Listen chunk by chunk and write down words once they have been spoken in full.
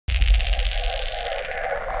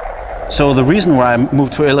So the reason why I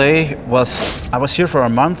moved to LA was I was here for a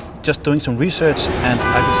month just doing some research, and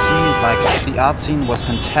I could see like the art scene was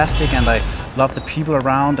fantastic, and I loved the people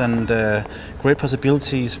around, and great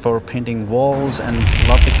possibilities for painting walls, and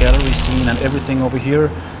loved the gallery scene and everything over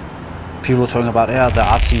here. People were talking about, yeah, the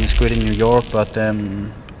art scene is great in New York, but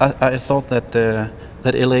I thought that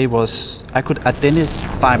that LA was, I could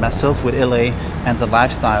identify myself with LA and the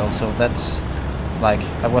lifestyle, so that's like,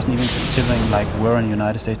 I wasn't even considering like where in the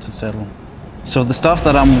United States to settle. So the stuff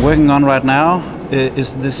that I'm working on right now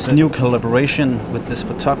is this new collaboration with this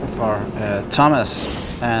photographer, Thomas,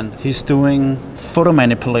 and he's doing photo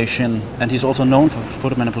manipulation, and he's also known for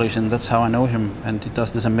photo manipulation. That's how I know him, and he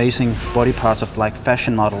does this amazing body parts of like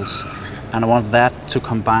fashion models, and I want that to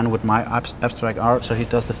combine with my abstract art. So he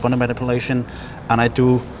does the photo manipulation, and I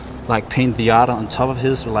do like paint the art on top of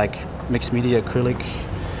his, like mixed media acrylic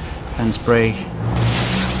and spray.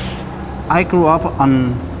 I grew up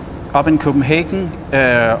in Copenhagen,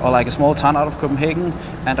 or like a small town out of Copenhagen,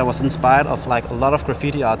 and I was inspired of like a lot of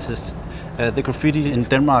graffiti artists. The graffiti in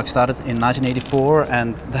Denmark started in 1984,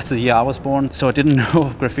 and that's the year I was born. So I didn't know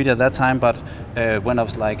of graffiti at that time, but when I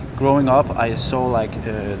was like growing up, I saw like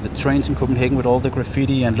the trains in Copenhagen with all the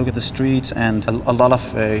graffiti, and look at the streets, and a lot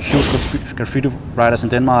of huge graffiti writers in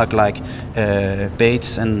Denmark, like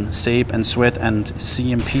Bates and Sape and Sweat and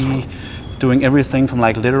CMP, doing everything from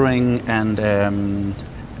like lettering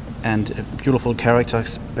and beautiful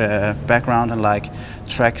characters background, and like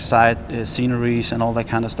trackside sceneries and all that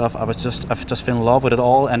kind of stuff. I've just fell in love with it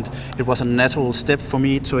all, and it was a natural step for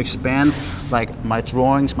me to expand like my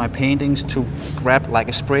drawings, my paintings, to grab like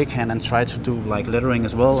a spray can and try to do like lettering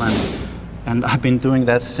as well, and I've been doing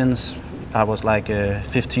that since I was like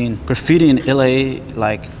 15. Graffiti in LA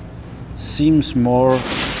like seems more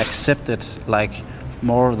accepted, like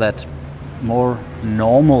more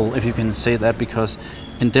normal, if you can say that, because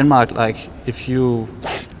in Denmark, like if you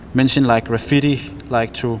mention like graffiti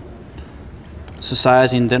like to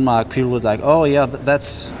society in Denmark, people would like, oh yeah,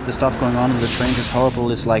 that's the stuff going on in the trains is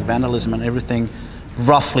horrible, it's like vandalism and everything,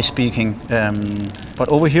 roughly speaking. But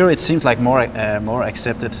over here it seems like more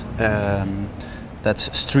accepted. That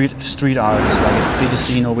street art is like a bigger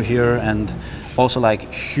scene over here, and also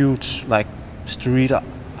like huge like street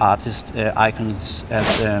artist icons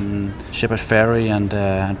as Shepard Fairey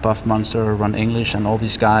and Buff Monster, Ron English, and all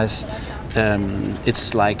these guys.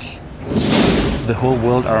 It's like the whole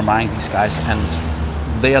world are admiring these guys, and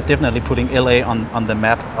they are definitely putting LA on the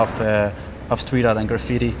map of street art and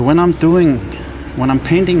graffiti. When I'm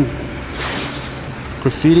painting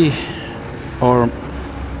graffiti or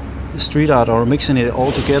street art or mixing it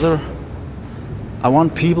all together, I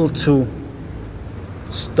want people to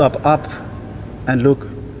stop up and look.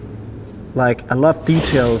 Like, I love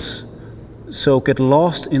details, so get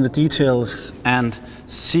lost in the details and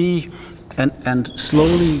see and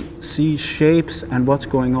slowly see shapes and what's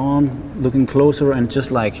going on, looking closer and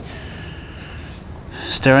just like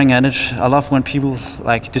staring at it. I love when people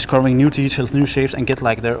like discovering new details, new shapes, and get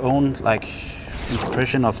like their own like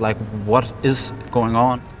impression of like what is going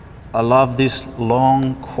on. I love these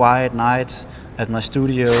long, quiet nights at my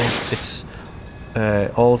studio. It's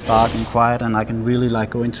all dark and quiet, and I can really like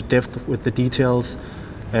go into depth with the details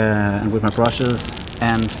and with my brushes.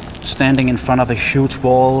 And standing in front of a huge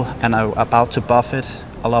wall and I'm about to buff it,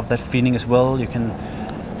 I love that feeling as well. You can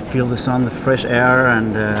feel the sun, the fresh air,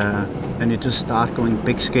 and you just start going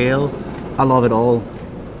big scale. I love it all.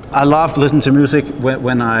 I love listening to music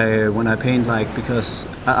when I paint, like, because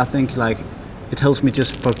I think like it helps me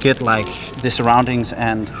just forget like the surroundings,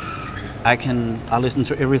 and I listen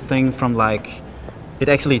to everything from like, it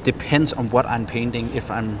actually depends on what I'm painting, if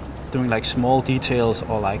I'm doing like small details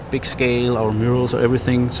or like big scale or murals or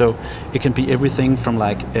everything. So it can be everything from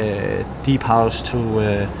like deep house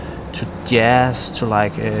to jazz to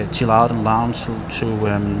like chill out and lounge to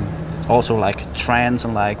also like trance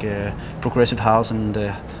and like progressive house, and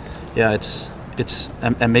yeah, it's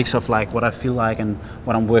a mix of like what I feel like and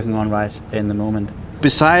what I'm working on right in the moment.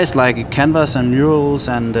 Besides like canvas and murals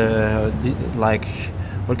and like,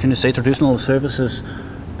 what can you say, traditional surfaces,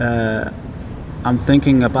 I'm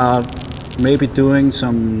thinking about maybe doing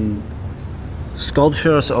some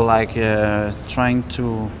sculptures or like trying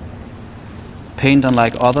to paint on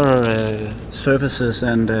like other surfaces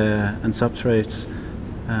and substrates.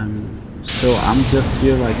 So I'm just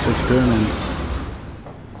here like to experiment.